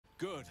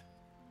Good.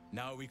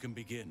 Now we can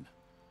begin.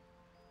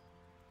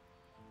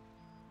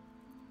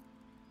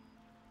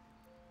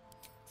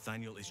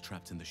 Thaniel is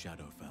trapped in the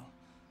Shadowfell,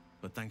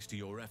 but thanks to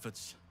your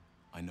efforts,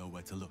 I know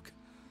where to look.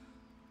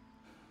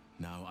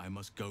 Now I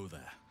must go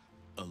there,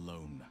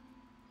 alone.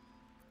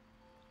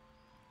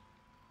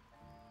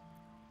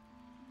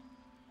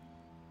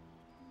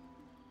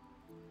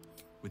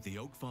 With the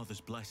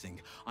Oakfather's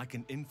blessing, I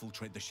can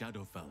infiltrate the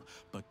Shadowfell,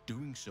 but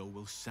doing so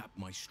will sap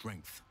my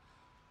strength.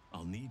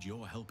 I'll need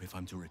your help if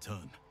I'm to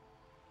return.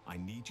 I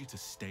need you to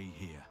stay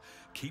here,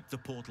 keep the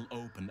portal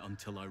open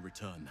until I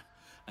return,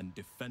 and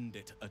defend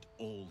it at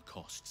all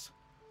costs.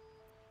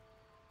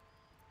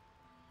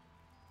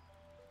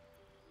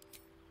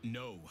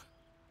 No.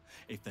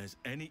 If there's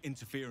any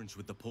interference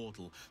with the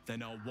portal,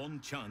 then our one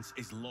chance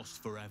is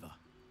lost forever.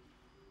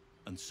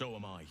 And so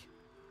am I.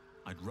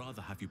 I'd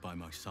rather have you by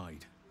my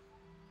side.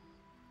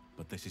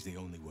 But this is the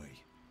only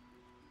way.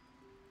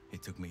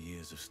 It took me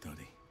years of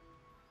study,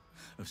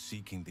 of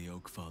seeking the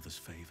Oakfather's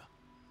favor,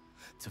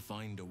 to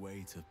find a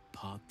way to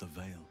part the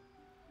veil.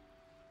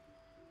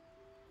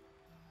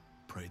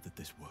 Pray that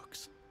this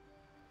works.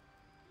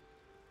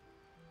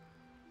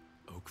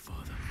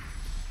 Oakfather,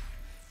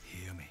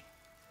 hear me.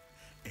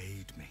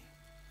 Aid me.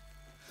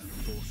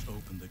 Force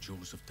open the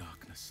jaws of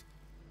darkness.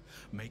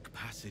 Make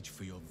passage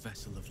for your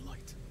vessel of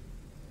light.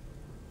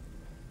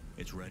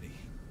 It's ready.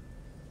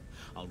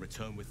 I'll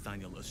return with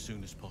Thaniel as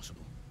soon as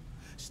possible.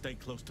 Stay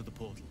close to the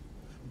portal.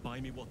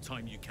 Buy me what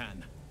time you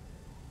can.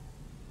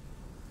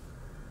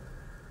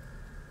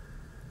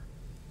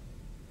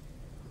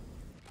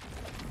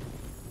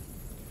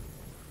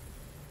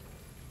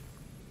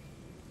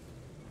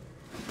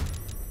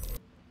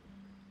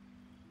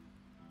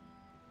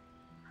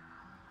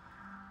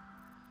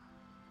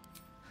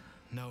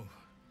 No.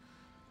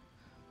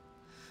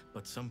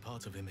 But some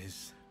part of him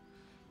is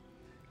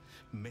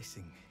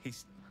missing.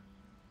 He's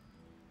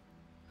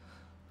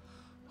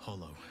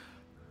hollow.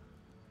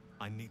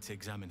 I need to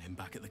examine him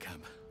back at the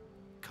camp.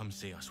 Come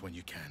see us when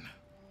you can.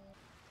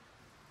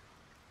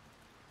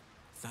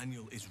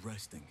 Thaniel is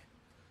resting,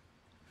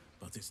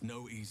 but it's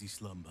no easy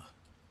slumber.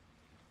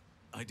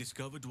 I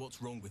discovered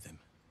what's wrong with him.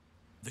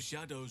 The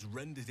shadows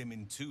rendered him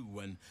in two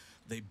when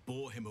they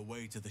bore him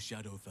away to the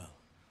Shadowfell.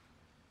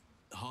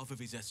 Half of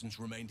his essence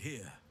remained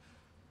here,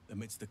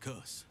 amidst the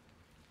curse.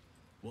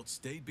 What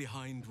stayed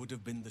behind would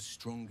have been the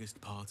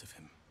strongest part of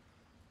him.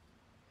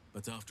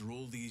 But after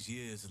all these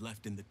years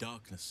left in the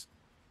darkness,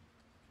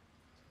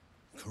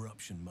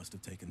 corruption must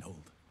have taken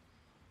hold.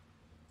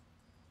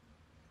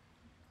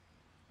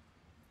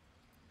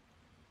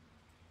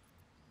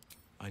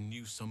 I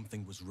knew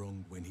something was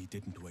wrong when he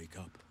didn't wake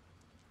up.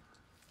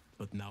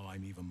 But now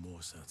I'm even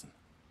more certain.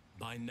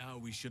 By now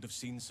we should have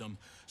seen some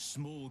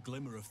small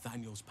glimmer of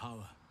Thaniel's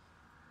power.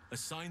 A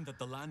sign that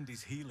the land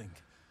is healing.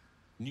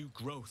 New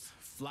growth,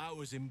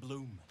 flowers in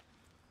bloom.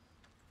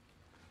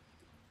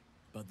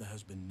 But there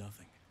has been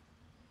nothing.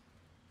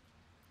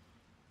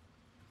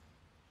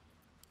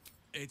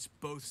 It's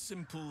both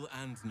simple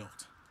and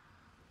not.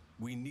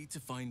 We need to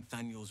find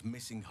Thaniel's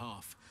missing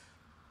half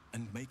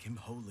and make him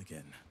whole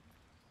again.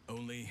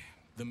 Only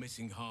the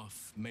missing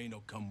half may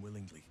not come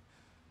willingly.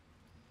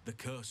 The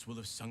curse will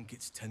have sunk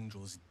its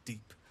tendrils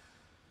deep,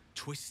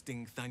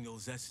 twisting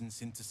Thaniel's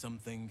essence into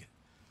something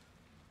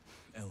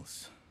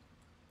else.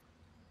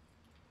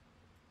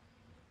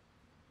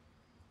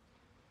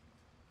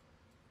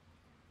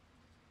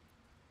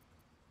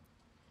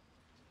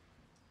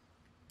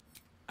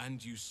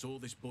 And you saw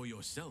this boy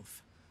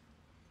yourself.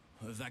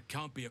 That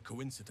can't be a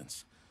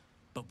coincidence.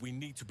 But we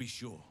need to be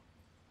sure.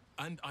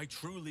 And I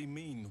truly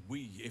mean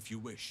we, if you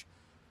wish.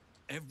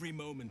 Every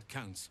moment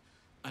counts,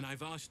 and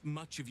I've asked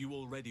much of you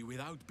already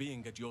without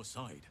being at your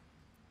side.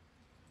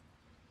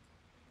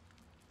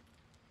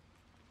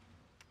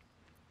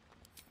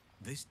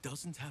 This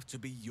doesn't have to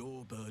be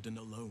your burden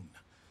alone.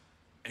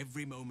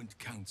 Every moment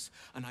counts,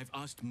 and I've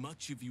asked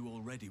much of you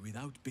already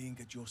without being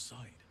at your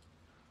side.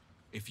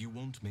 If you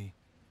want me,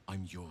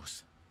 I'm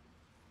yours.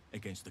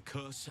 Against the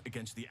curse,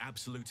 against the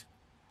absolute.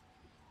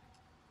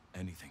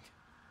 Anything.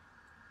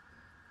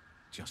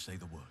 Just say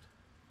the word.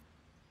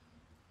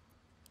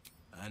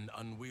 An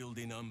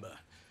unwieldy number.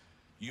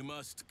 You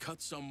must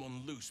cut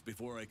someone loose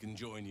before I can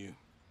join you.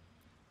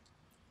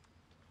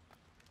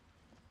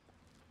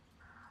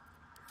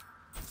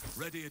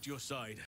 Ready at your side.